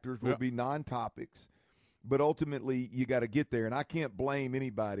non-factors, will be non-topics. But ultimately, you got to get there, and I can't blame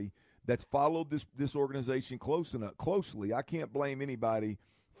anybody that's followed this organization closely. I can't blame anybody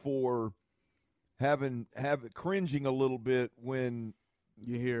for cringing a little bit when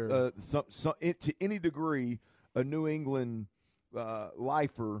you hear to any degree a New England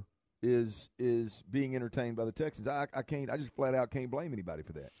lifer is being entertained by the Texans. I just flat out can't blame anybody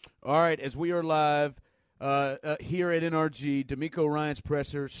for that. All right, as we are live here at NRG, D'Amico Ryan's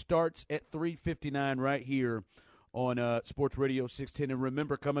presser starts at 3:59 right here on Sports Radio 610. And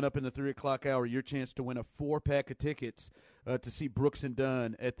remember, coming up in the 3 o'clock hour, your chance to win a 4-pack of tickets to see Brooks and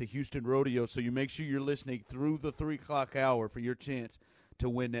Dunn at the Houston Rodeo. So you make sure you're listening through the 3 o'clock hour for your chance to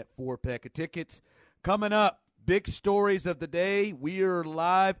win that 4-pack of tickets. Coming up, big stories of the day. We are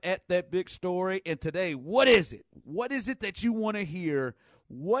live at that big story. And today, what is it? What is it that you want to hear?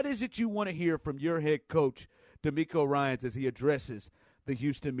 What is it you want to hear from your head coach, D'Amico Ryans, as he addresses the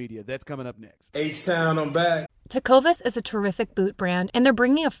Houston media? That's coming up next. H-Town, I'm back. Tecovas is a terrific boot brand, and they're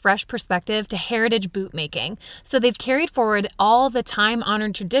bringing a fresh perspective to heritage boot making. So they've carried forward all the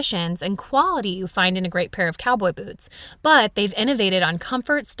time-honored traditions and quality you find in a great pair of cowboy boots, but they've innovated on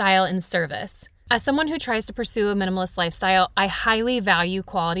comfort, style, and service. As someone who tries to pursue a minimalist lifestyle, I highly value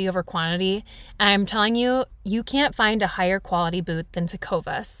quality over quantity, and I'm telling you, you can't find a higher quality boot than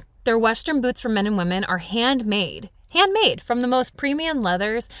Tecovas. Their Western boots for men and women are handmade from the most premium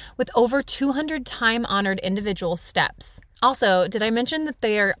leathers with over 200 time-honored individual steps. Also, did I mention that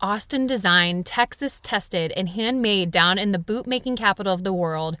they are Austin-designed, Texas-tested, and handmade down in the boot-making capital of the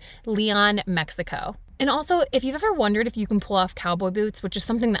world, Leon, Mexico? And also, if you've ever wondered if you can pull off cowboy boots, which is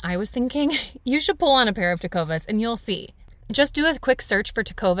something that I was thinking, you should pull on a pair of Tecovas and you'll see. Just do a quick search for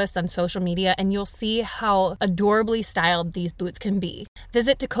Tecovas on social media and you'll see how adorably styled these boots can be.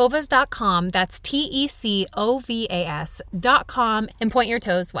 Visit tecovas.com, that's TECOVAS.com, and point your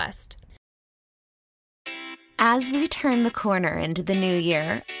toes west. As we turn the corner into the new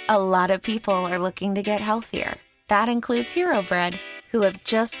year, a lot of people are looking to get healthier. That includes Hero Bread, who have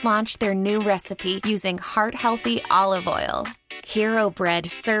just launched their new recipe using heart-healthy olive oil. Hero Bread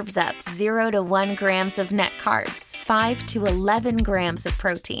serves up 0 to 1 grams of net carbs, 5 to 11 grams of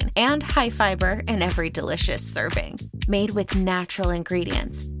protein, and high fiber in every delicious serving. Made with natural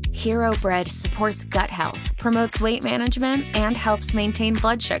ingredients, Hero Bread supports gut health, promotes weight management, and helps maintain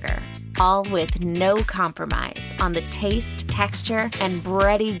blood sugar. All with no compromise on the taste, texture, and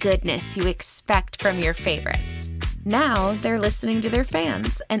bready goodness you expect from your favorites. Now they're listening to their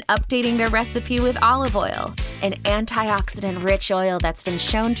fans and updating their recipe with olive oil, an antioxidant-rich oil that's been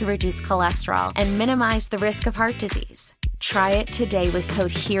shown to reduce cholesterol and minimize the risk of heart disease. Try it today with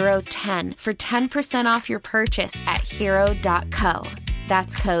code HERO10 for 10% off your purchase at hero.co.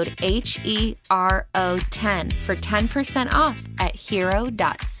 That's code HERO10 for 10% off at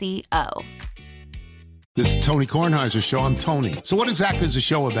hero.co. This is Tony Kornheiser's show. I'm Tony. So what exactly is the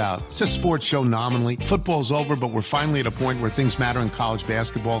show about? It's a sports show nominally. Football's over, but we're finally at a point where things matter in college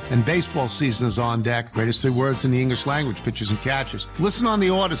basketball, and baseball season is on deck. Greatest 3 words in the English language, pitchers and catchers. Listen on the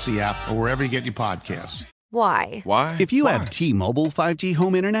Odyssey app or wherever you get your podcasts. Why? If you have T-Mobile 5G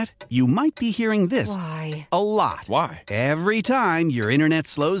home internet, you might be hearing this a lot. Why? Every time your internet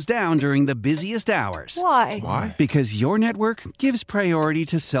slows down during the busiest hours. Why? Because your network gives priority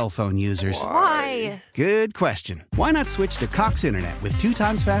to cell phone users. Why? Good question. Why not switch to Cox Internet with 2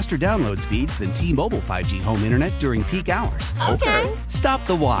 times faster download speeds than T-Mobile 5G home internet during peak hours? Okay. Stop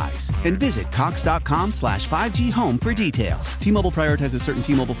the whys and visit cox.com/5G home for details. T-Mobile prioritizes certain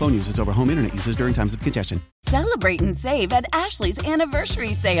T-Mobile phone users over home internet users during times of congestion. Celebrate and save at Ashley's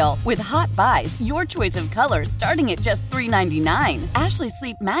Anniversary Sale. With Hot Buys, your choice of colors starting at just $3.99. Ashley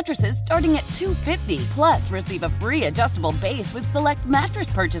Sleep mattresses starting at $2.50. Plus, receive a free adjustable base with select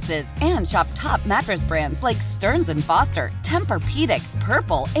mattress purchases. And shop top mattress brands like Stearns & Foster, Tempur-Pedic,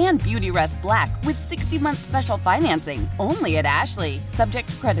 Purple, and Beautyrest Black with 60-month special financing. Only at Ashley. Subject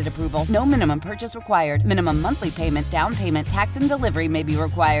to credit approval. No minimum purchase required. Minimum monthly payment, down payment, tax, and delivery may be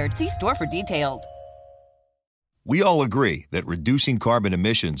required. See store for details. We all agree that reducing carbon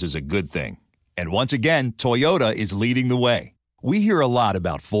emissions is a good thing. And once again, Toyota is leading the way. We hear a lot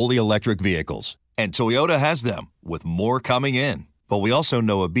about fully electric vehicles, and Toyota has them, with more coming in. But we also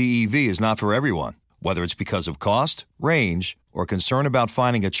know a BEV is not for everyone, whether it's because of cost, range, or concern about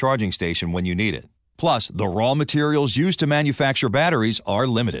finding a charging station when you need it. Plus, the raw materials used to manufacture batteries are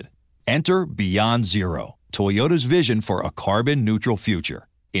limited. Enter Beyond Zero, Toyota's vision for a carbon-neutral future.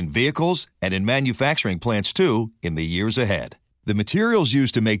 in vehicles and in manufacturing plants too in the years ahead. The materials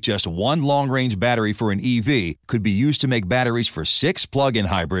used to make just one long-range battery for an EV could be used to make batteries for 6 plug-in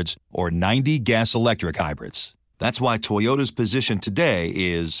hybrids or 90 gas-electric hybrids. That's why Toyota's position today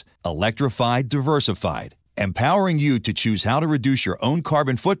is electrified, diversified, empowering you to choose how to reduce your own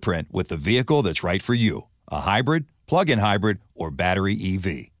carbon footprint with the vehicle that's right for you, a hybrid, plug-in hybrid, or battery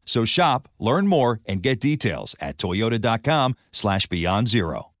EV. So shop, learn more, and get details at toyota.com/beyond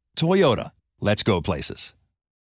zero. Toyota, let's go places.